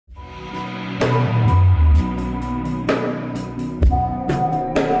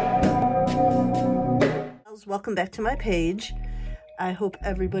girls, welcome back to my page. I hope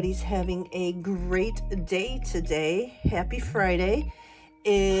everybody's having a great day today. Happy Friday.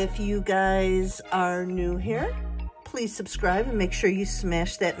 If you guys are new here, please subscribe and make sure you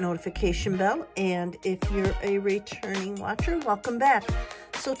smash that notification bell. And if you're a returning watcher, welcome back.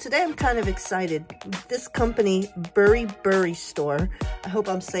 So today I'm kind of excited. This company, Buri Buri Store, I hope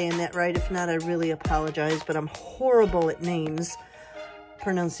I'm saying that right. If not, I really apologize, but I'm horrible at names,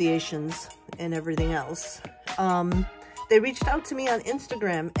 pronunciations, and everything else. They reached out to me on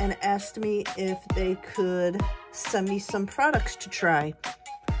Instagram and asked me if they could send me some products to try.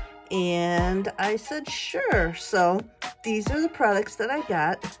 And I said, sure. So these are the products that I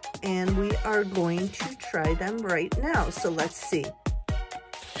got, and we are going to try them right now. So let's see.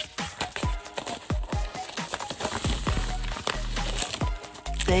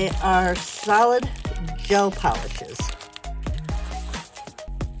 They are solid gel polishes.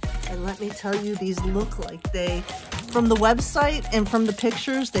 And let me tell you, these look like they, from the website and from the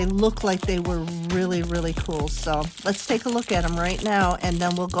pictures, they look like they were really, really cool. So let's take a look at them right now, and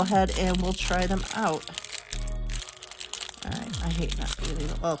then we'll go ahead and we'll try them out. All right, I hate not being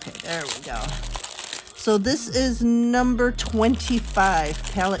able, okay, there we go. So this is number 25,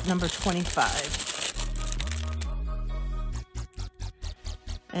 palette number 25.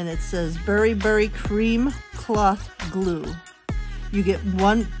 And it says Buri Buri Cream Cloth Glue. You get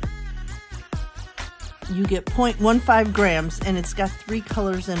 0.15 grams, and it's got 3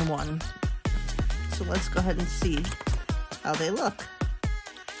 colors in one. So let's go ahead and see how they look.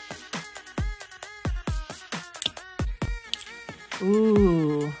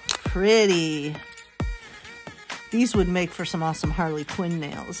 Ooh, pretty. These would make for some awesome Harley Quinn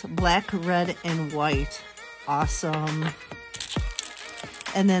nails. Black, red, and white. Awesome.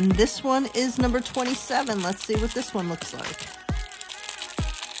 And then this one is number 27. Let's see what this one looks like.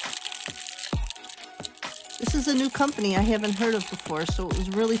 This is a new company I haven't heard of before, so it was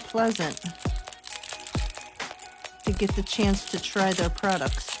really pleasant to get the chance to try their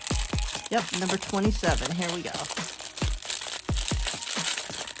products. Yep, number 27. Here we go.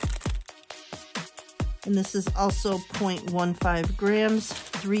 And this is also 0.15 grams,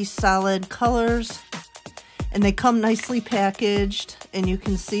 3 solid colors. And they come nicely packaged, and you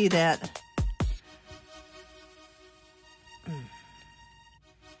can see that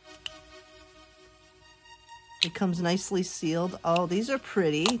it comes nicely sealed. Oh, these are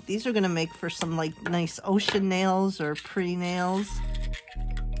pretty. These are going to make for some like nice ocean nails or pretty nails.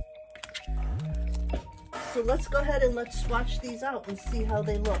 So let's go ahead and let's swatch these out and see how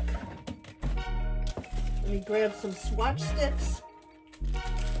they look. Let me grab some swatch sticks,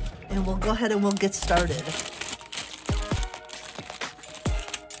 and we'll go ahead and we'll get started.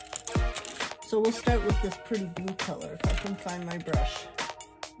 So we'll start with this pretty blue color, if I can find my brush.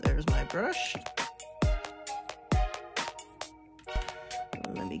 There's my brush.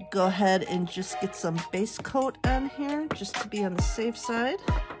 Let me go ahead and just get some base coat on here, just to be on the safe side.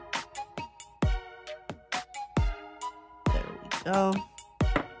 There we go.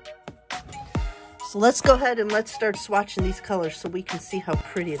 So let's go ahead and let's start swatching these colors so we can see how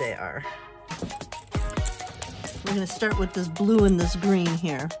pretty they are. We're going to start with this blue and this green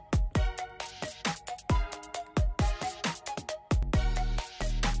here.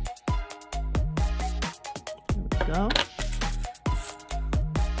 Go.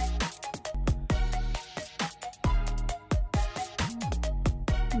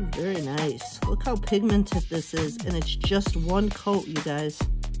 Very nice. Look how pigmented this is, and it's just one coat, you guys.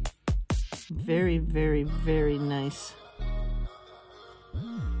 Very, very, very nice.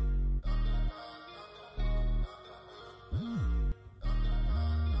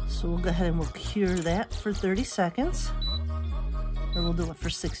 So we'll go ahead and we'll cure that for 30 seconds. Or we'll do it for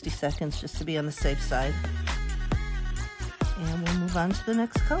 60 seconds just to be on the safe side. And we'll move on to the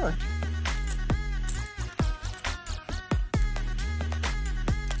next color.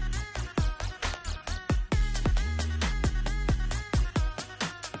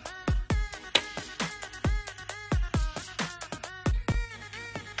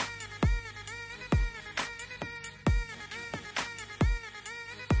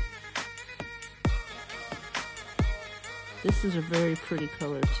 This is a very pretty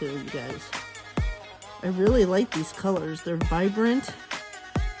color too, you guys. I really like these colors. They're vibrant,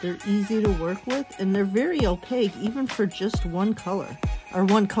 they're easy to work with, and they're very opaque even for just one color. Or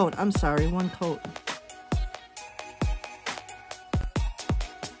one coat, I'm sorry, one coat.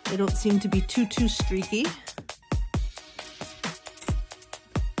 They don't seem to be too streaky.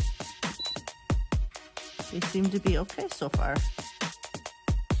 They seem to be okay so far.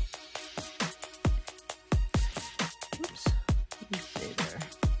 Oops, let me stay there.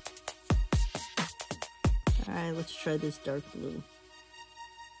 right, let's try this dark blue.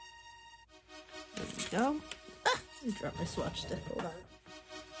 There we go. Ah, I dropped my swatch stick. Hold on.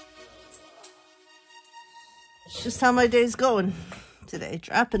 It's just how my day's going today,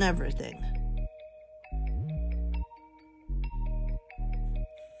 dropping everything.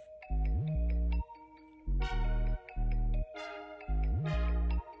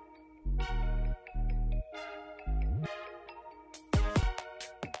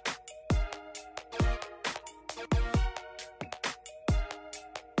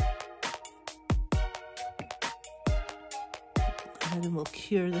 And then we'll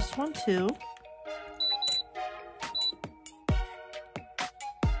cure this one too.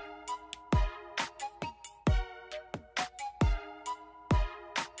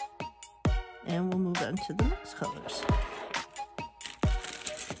 And we'll move on to the next colors.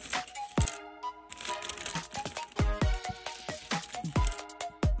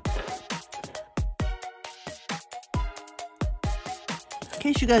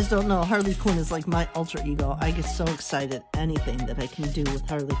 In case you guys don't know, Harley Quinn is like my alter ego. I get so excited anything that I can do with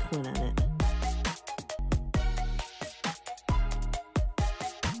Harley Quinn on it.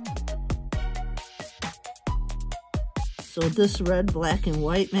 So this red, black, and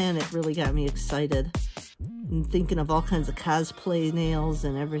white, man, it really got me excited. I'm thinking of all kinds of cosplay nails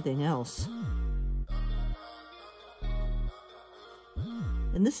and everything else.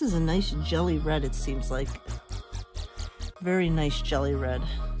 And this is a nice jelly red, it seems like. Very nice jelly red.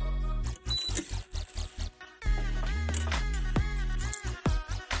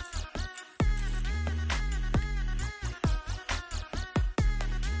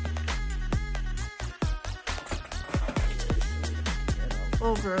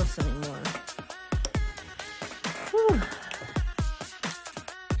 Over us anymore. Whew.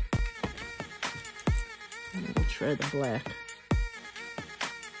 And we'll try the black.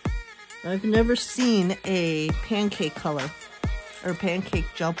 I've never seen a pancake color, or pancake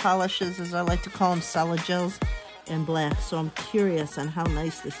gel polishes, as I like to call them, solid gels, in black. So I'm curious on how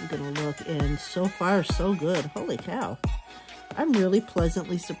nice this is going to look, and so far, so good. Holy cow. I'm really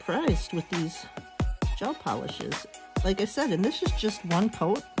pleasantly surprised with these gel polishes. Like I said, and this is just one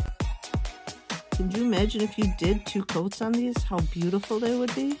coat. Can you imagine if you did 2 coats on these, how beautiful they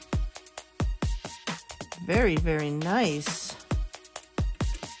would be? Very, very nice.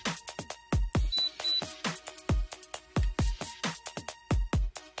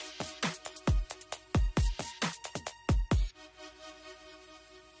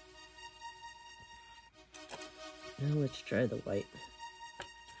 Now let's try the white.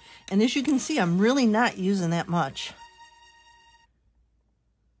 And as you can see, I'm really not using that much.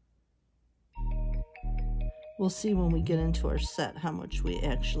 We'll see when we get into our set how much we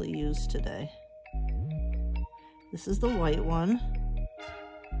actually use today. This is the white one.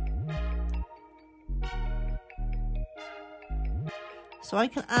 So I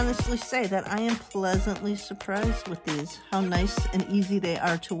can honestly say that I am pleasantly surprised with these, how nice and easy they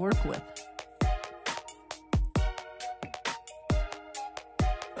are to work with.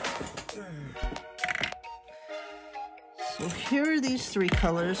 So here are these 3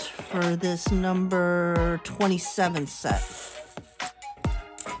 colors for this number 27 set.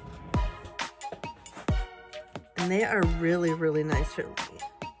 And they are really, really nice.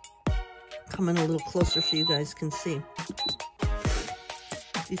 Come in a little closer so you guys can see.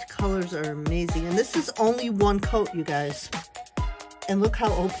 These colors are amazing. And this is only 1 coat, you guys. And look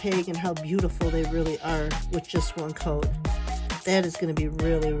how opaque and how beautiful they really are with just 1 coat. That is going to be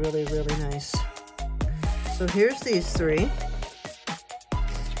really, really, really nice. So here's these 3.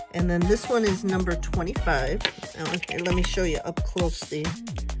 And then this one is number 25. Now, here, let me show you up close, Steve.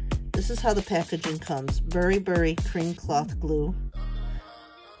 This is how the packaging comes. Buri Buri cream cloth glue,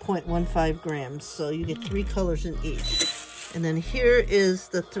 0.15 grams. So you get 3 colors in each. And then here is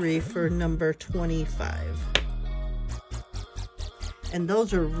the 3 for number 25. And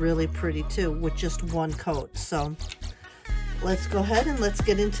those are really pretty too, with just 1 coat. So let's go ahead and let's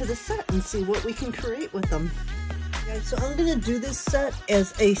get into the set and see what we can create with them. Okay, so I'm going to do this set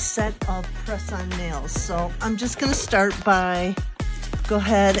as a set of press-on nails. So I'm just going to start by go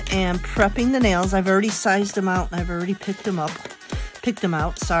ahead and prepping the nails. I've already sized them out and I've already picked them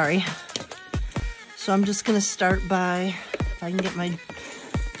out, sorry. So I'm just going to start by, if I can get my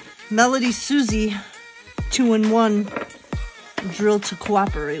Melody Susie 2-in-1 drill to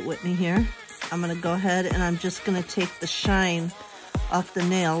cooperate with me here. I'm going to go ahead and I'm just going to take the shine off the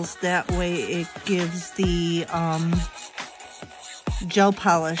nails. That way it gives the gel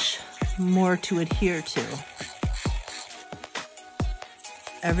polish more to adhere to.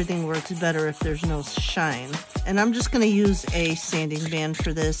 Everything works better if there's no shine. And I'm just going to use a sanding band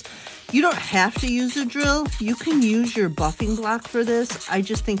for this. You don't have to use a drill. You can use your buffing block for this. I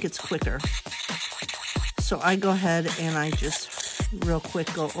just think it's quicker. So I go ahead and I just real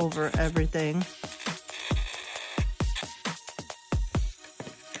quick go over everything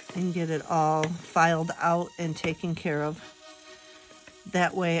and get it all filed out and taken care of.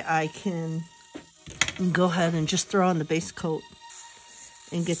 That way I can go ahead and just throw on the base coat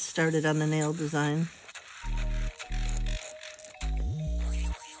and get started on the nail design.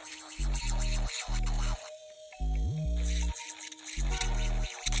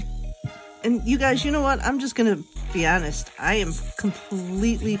 And you guys, you know what? I'm just going to be honest. I am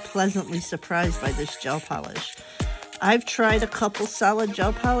completely pleasantly surprised by this gel polish. I've tried a couple solid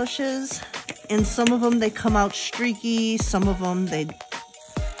gel polishes, and some of them, they come out streaky. Some of them, they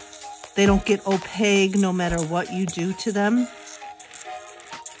don't get opaque no matter what you do to them.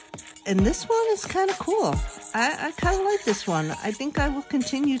 And this one is kind of cool. I kind of like this one. I think I will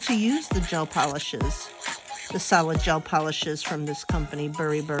continue to use the gel polishes, the solid gel polishes from this company,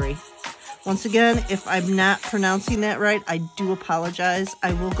 Buri Buri. Once again, if I'm not pronouncing that right, I do apologize.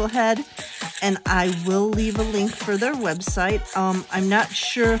 I will go ahead and I will leave a link for their website. I'm not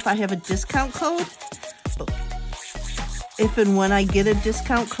sure if I have a discount code, but if and when I get a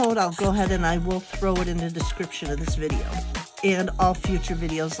discount code, I'll go ahead and I will throw it in the description of this video and all future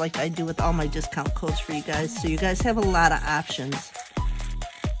videos like I do with all my discount codes for you guys. So you guys have a lot of options.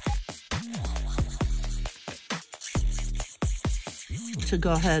 To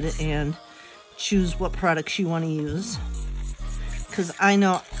go ahead and choose what products you want to use, because I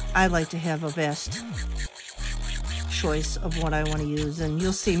know I like to have a vast choice of what I want to use, and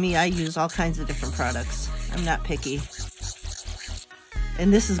you'll see me, I use all kinds of different products. I'm not picky,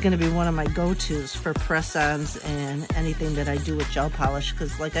 and this is going to be one of my go-tos for press-ons and anything that I do with gel polish,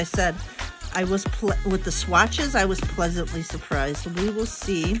 because like I said, I was with the swatches, I was pleasantly surprised. We will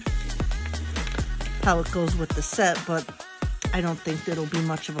see how it goes with the set, but I don't think it'll be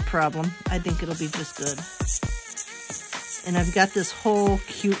much of a problem. I think it'll be just good. And I've got this whole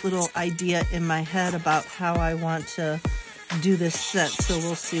cute little idea in my head about how I want to do this set, so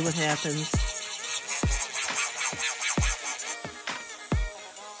we'll see what happens.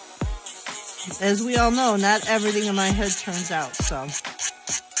 As we all know, not everything in my head turns out, so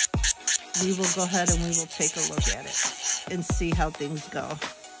we will go ahead and we will take a look at it and see how things go.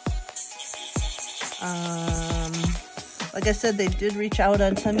 Like I said, they did reach out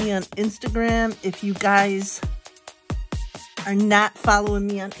to me on Instagram. If you guys are not following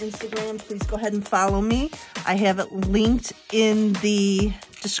me on Instagram, please go ahead and follow me. I have it linked in the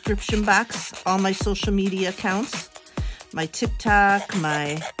description box, all my social media accounts, my TikTok,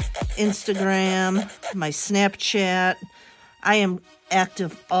 my Instagram, my Snapchat. I am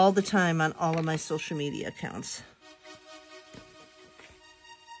active all the time on all of my social media accounts.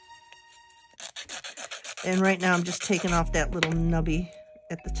 And right now I'm just taking off that little nubby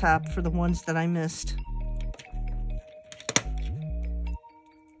at the top for the ones that I missed.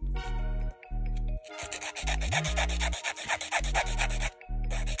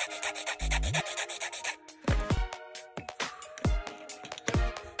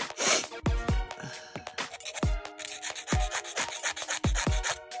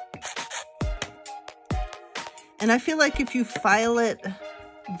 And I feel like if you file it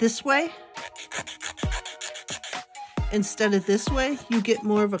this way, instead of this way, you get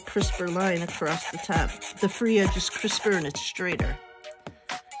more of a crisper line across the top. The free edge is crisper and it's straighter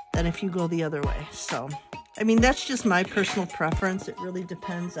than if you go the other way. So, I mean, that's just my personal preference. It really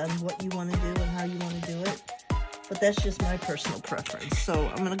depends on what you want to do and how you want to do it. But that's just my personal preference. So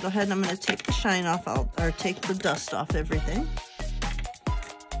I'm going to go ahead and I'm going to take the shine off, or take the dust off everything.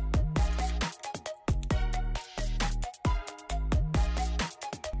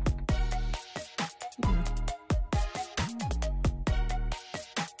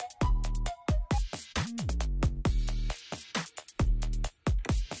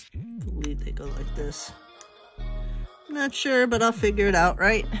 They go like this. Not sure, but I'll figure it out,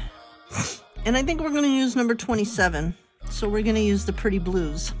 right? And I think we're going to use number 27. So we're going to use the Pretty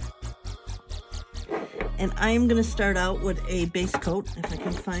Blues. And I am going to start out with a base coat, if I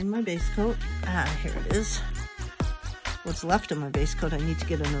can find my base coat. Ah, here it is. What's left of my base coat, I need to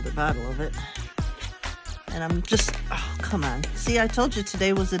get another bottle of it. And I'm just, oh, come on. See, I told you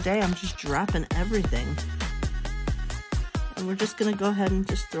today was the day. I'm just dropping everything. And we're just going to go ahead and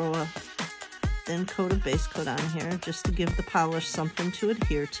just throw a thin coat of base coat on here just to give the polish something to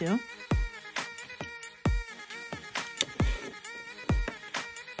adhere to.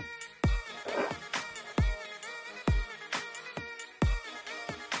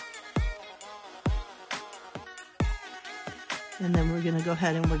 And then we're gonna go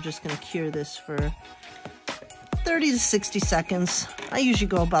ahead and we're just gonna cure this for 30 to 60 seconds. I usually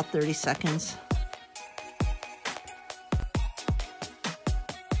go about 30 seconds.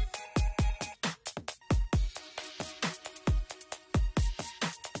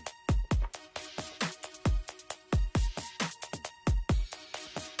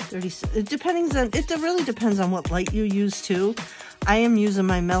 It really depends on what light you use too. I am using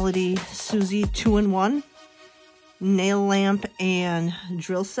my Melody Susie 2-in-1 nail lamp and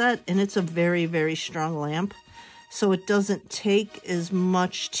drill set, and it's a very, very strong lamp. So it doesn't take as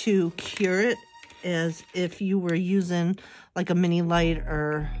much to cure it as if you were using like a mini light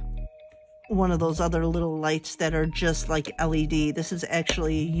or one of those other little lights that are just like LED. This is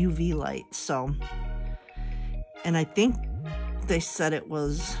actually a UV light. So, and I think they said it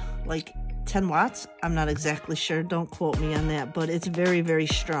was like 10 watts. I'm not exactly sure. Don't quote me on that, but it's very, very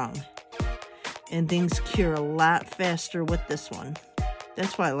strong. And things cure a lot faster with this one.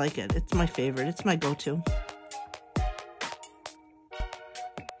 That's why I like it. It's my favorite. It's my go-to.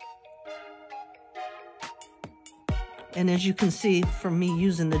 And as you can see from me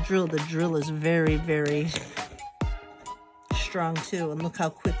using the drill is very, very strong too. And look how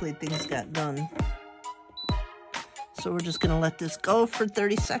quickly things got done. So we're just gonna let this go for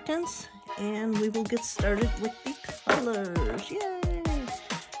 30 seconds and we will get started with the colors. Yay!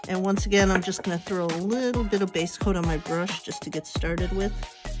 And once again, I'm just gonna throw a little bit of base coat on my brush just to get started with.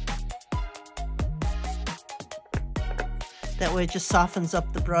 That way it just softens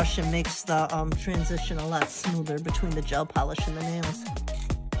up the brush and makes the transition a lot smoother between the gel polish and the nails.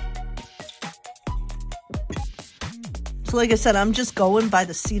 So like I said, I'm just going by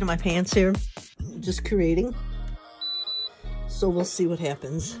the seat of my pants here, just creating. So we'll see what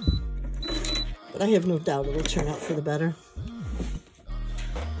happens. But I have no doubt it'll turn out for the better.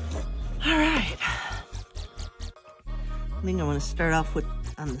 All right. I think I want to start off with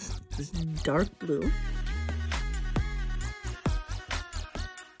on this dark blue.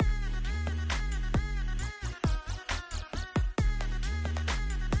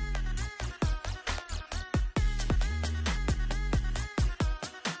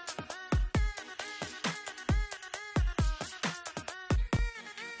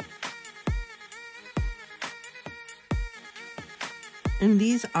 And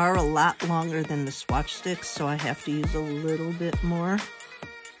these are a lot longer than the swatch sticks, so I have to use a little bit more.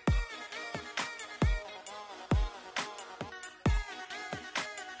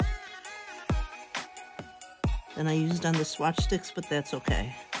 Than I used on the swatch sticks, but that's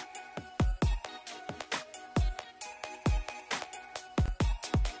okay.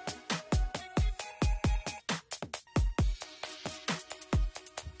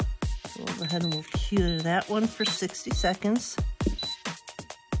 So we'll go ahead and we'll cure that one for 60 seconds.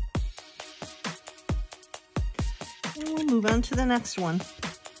 Move on to the next one,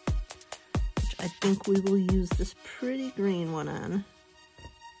 which I think we will use this pretty green one on.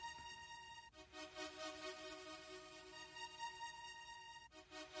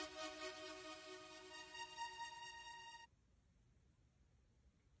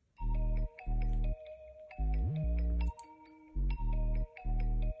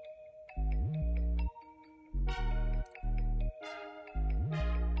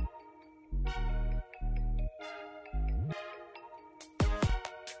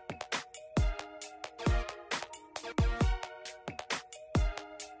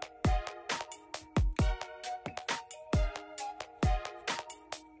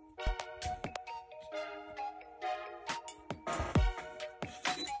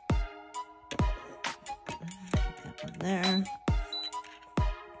 There.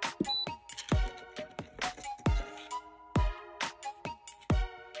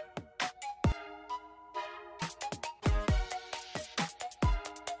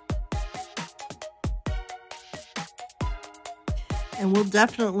 And we'll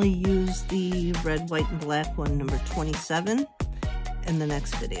definitely use the red, white, and black one, number 27, in the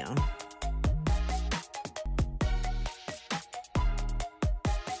next video.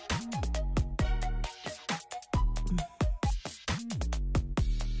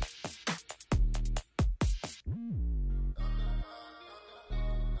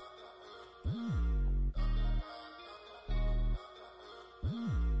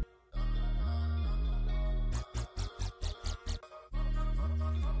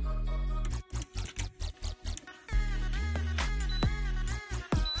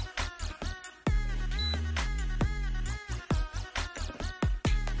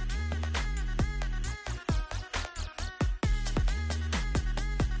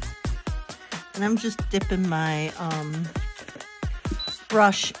 And I'm just dipping my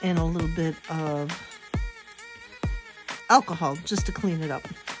brush in a little bit of alcohol just to clean it up.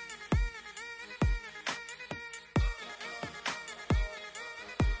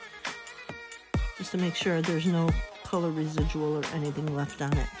 Just to make sure there's no color residual or anything left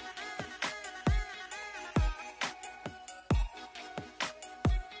on it.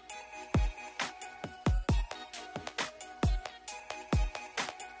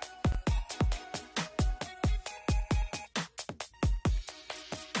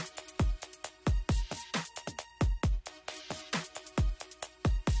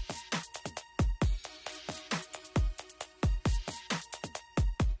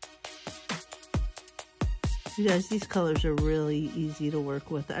 You guys, these colors are really easy to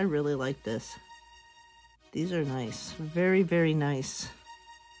work with. I really like this. These are nice. Very, very nice.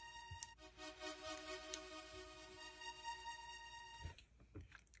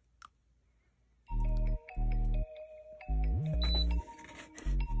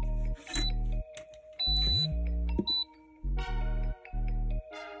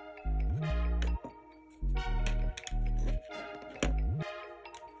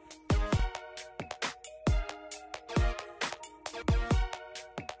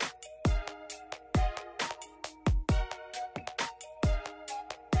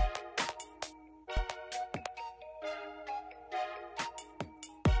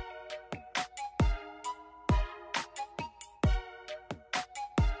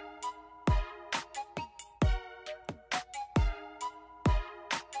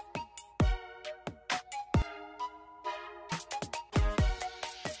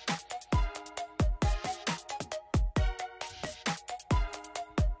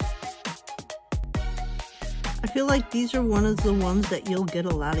 I feel like these are one of the ones that you'll get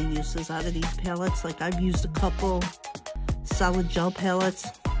a lot of uses out of these palettes. Like I've used a couple solid gel palettes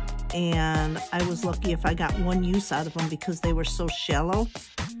and I was lucky if I got one use out of them because they were so shallow.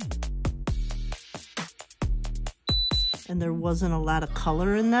 And there wasn't a lot of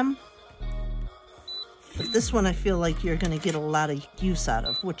color in them. But this one I feel like you're going to get a lot of use out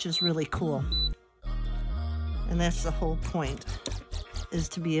of, which is really cool. And that's the whole point, is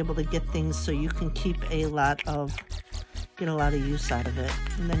to be able to get things so you can get a lot of use out of it.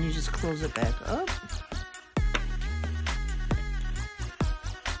 And then you just close it back up.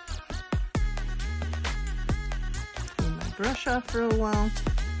 Clean my brush off for a while.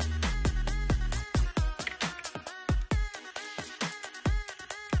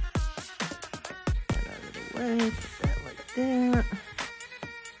 Get out of the way, put that like that.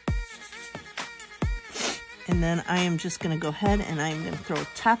 And then I am just going to go ahead and I'm going to throw a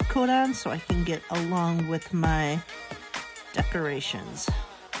top coat on so I can get along with my decorations.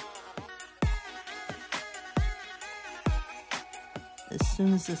 As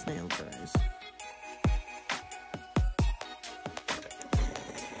soon as this nail dries.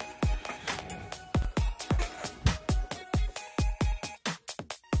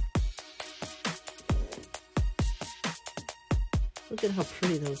 Look at how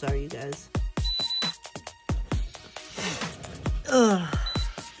pretty those are, you guys. Ugh.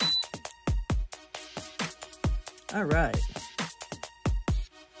 All right.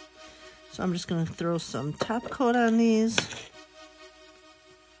 So I'm just going to throw some top coat on these.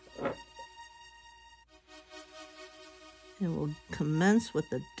 And we'll commence with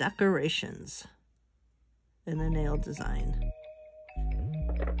the decorations and the nail design.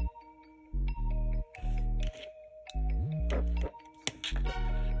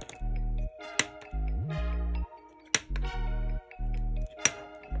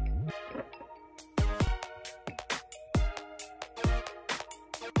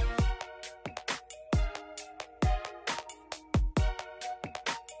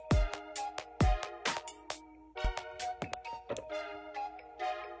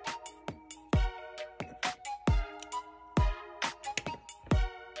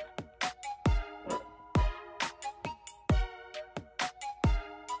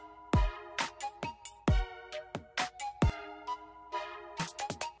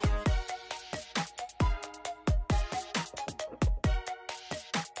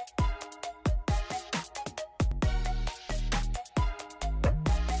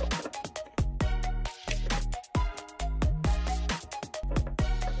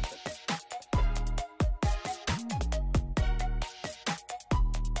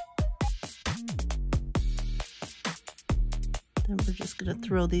 Then we're just going to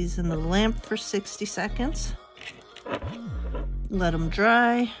throw these in the lamp for 60 seconds. Let them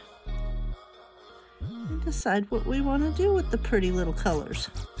dry. And decide what we want to do with the pretty little colors.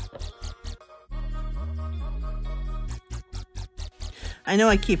 I know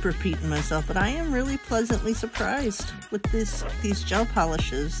I keep repeating myself, but I am really pleasantly surprised with these gel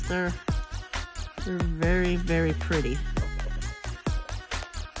polishes. They're very, very pretty.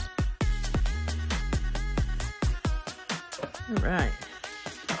 All right.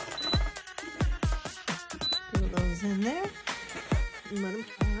 Throw those in there.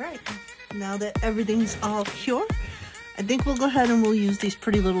 All right. Now that everything's all pure, I think we'll go ahead and we'll use these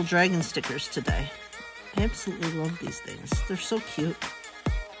pretty little dragon stickers today. I absolutely love these things. They're so cute.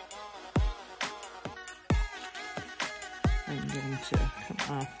 I'm going to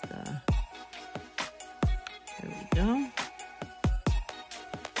come off the... There we go.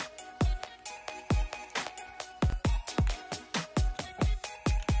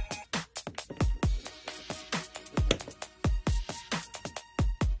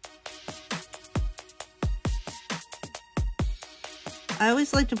 I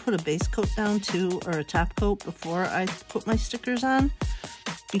always like to put a base coat down too, or a top coat before I put my stickers on,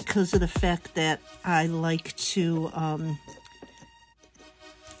 because of the fact that I like to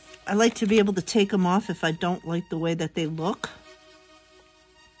be able to take them off if I don't like the way that they look,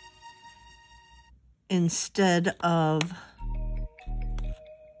 instead of,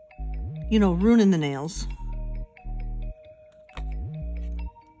 you know, ruining the nails.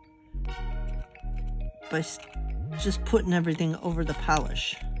 By just putting everything over the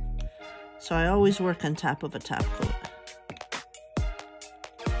polish. So I always work on top of a top coat.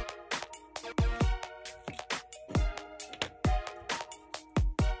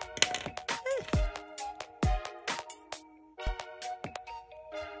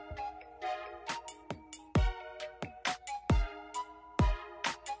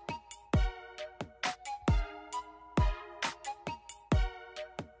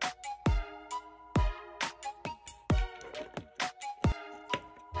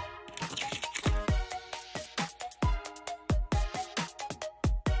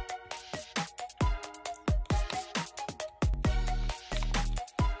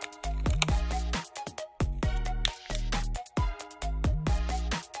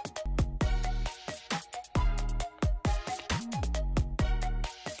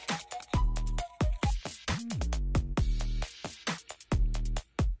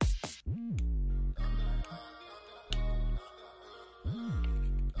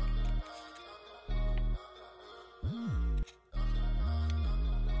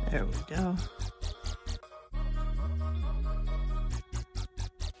 There we go.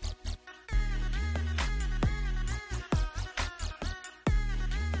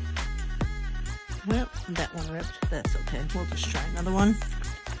 Well, that one ripped. That's okay. We'll just try another one.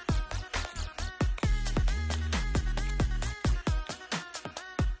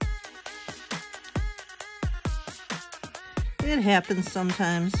 It happens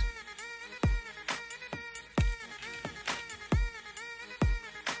sometimes.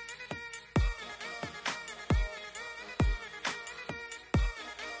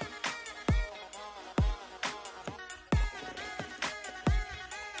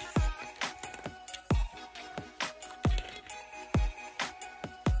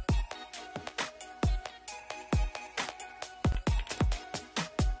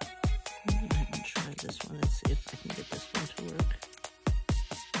 This one and see if I can get this one to work.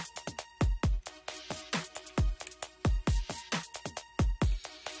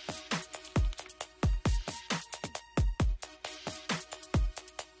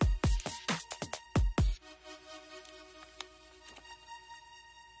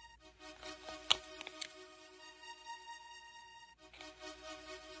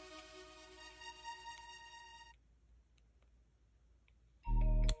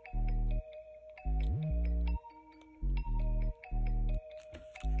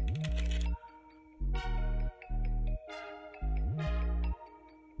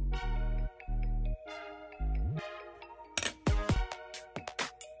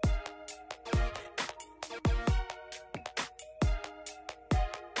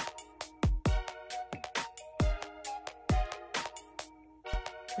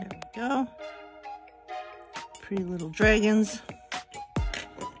 There we go. Pretty little dragons.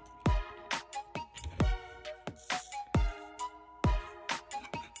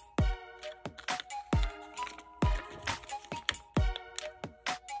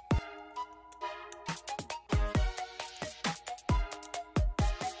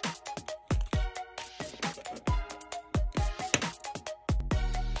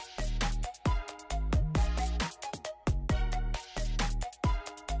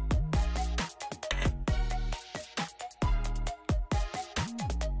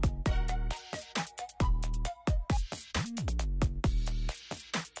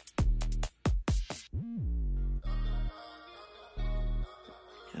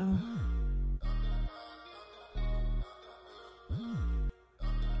 Go.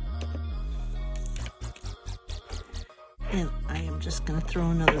 And I am just going to throw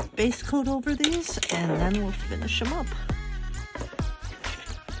another base coat over these, and then we'll finish them up.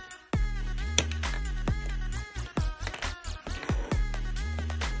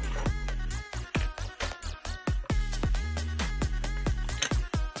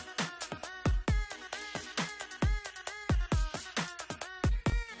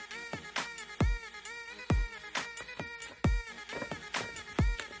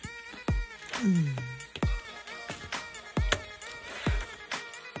 Just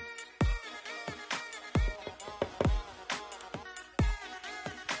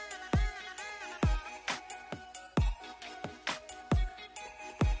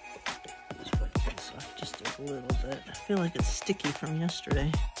a little bit. I feel like it's sticky from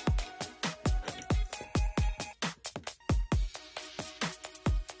yesterday.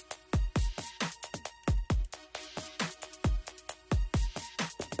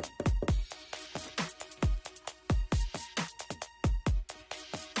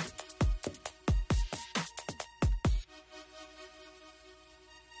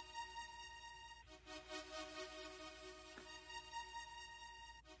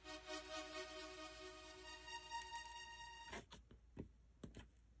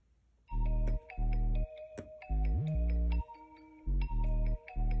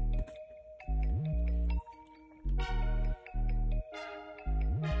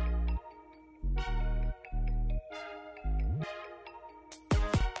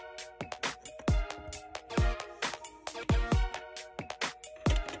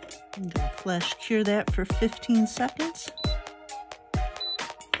 I'm going to flash cure that for 15 seconds.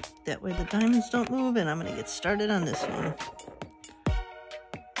 That way the diamonds don't move, and I'm going to get started on this one.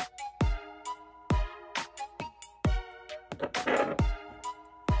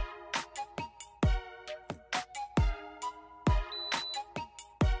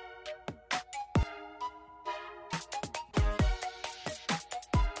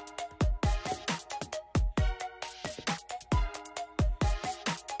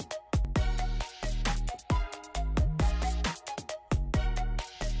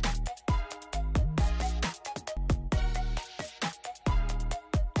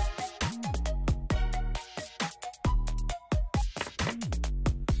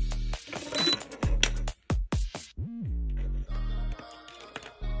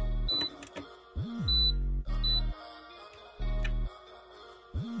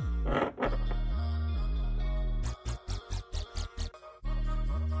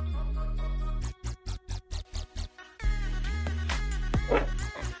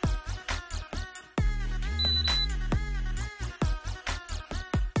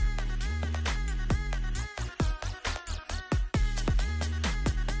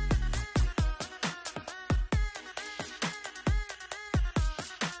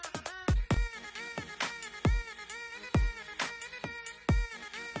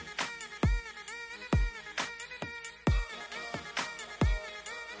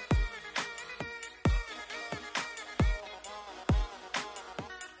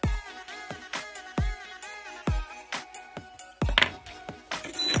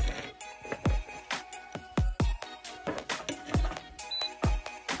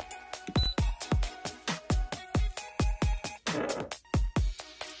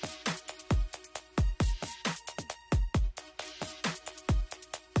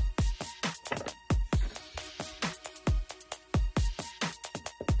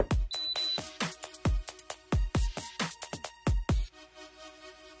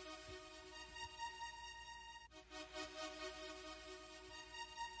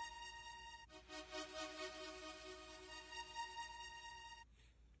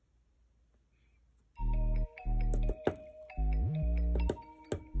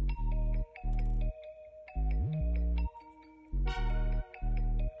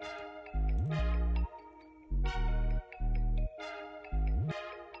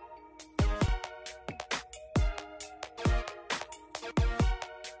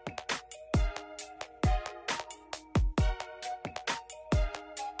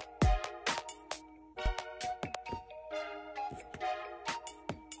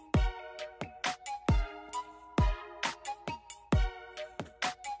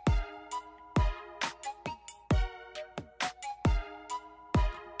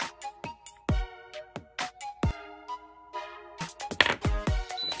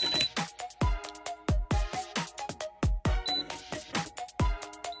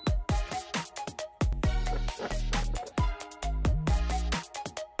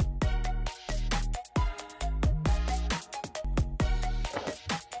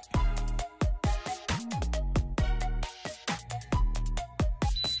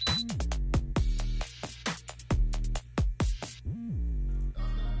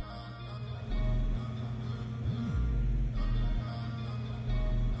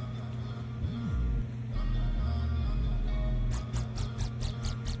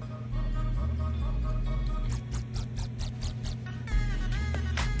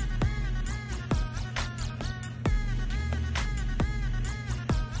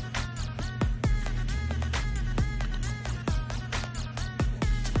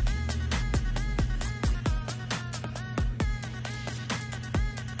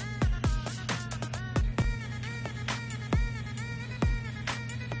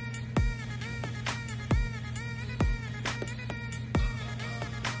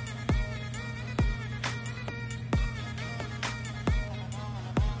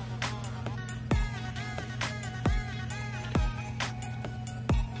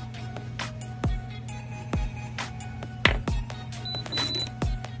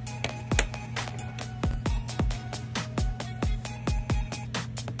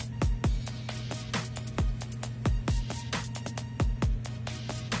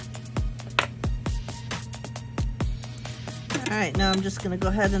 All right, now I'm just gonna go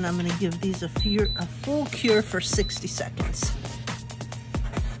ahead and I'm gonna give these a full cure for 60 seconds.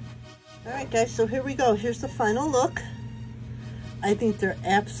 All right, guys, so here we go. Here's the final look. I think they're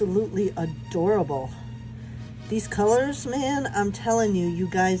absolutely adorable. These colors, man, I'm telling you, you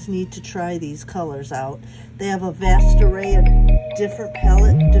guys need to try these colors out. They have a vast array of different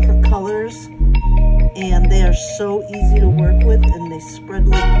different colors, and they are so easy to work with, and they spread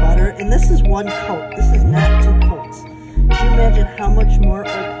like butter. And this is one coat. This is not 2 coats. Can you imagine how much more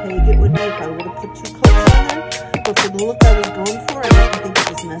opaque it would be if I would have put 2 coats on there? But for the look I was going for, I didn't think it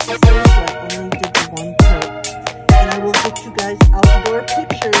was necessary, so I only did the 1 coat. And I will get you guys outdoor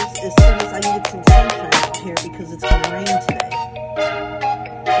pictures as soon as I get some sunshine out here, because it's going to rain today.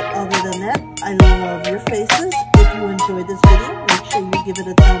 But other than that, I love your faces. If you enjoyed this video, make sure you give it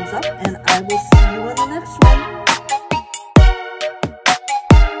a thumbs up, and I will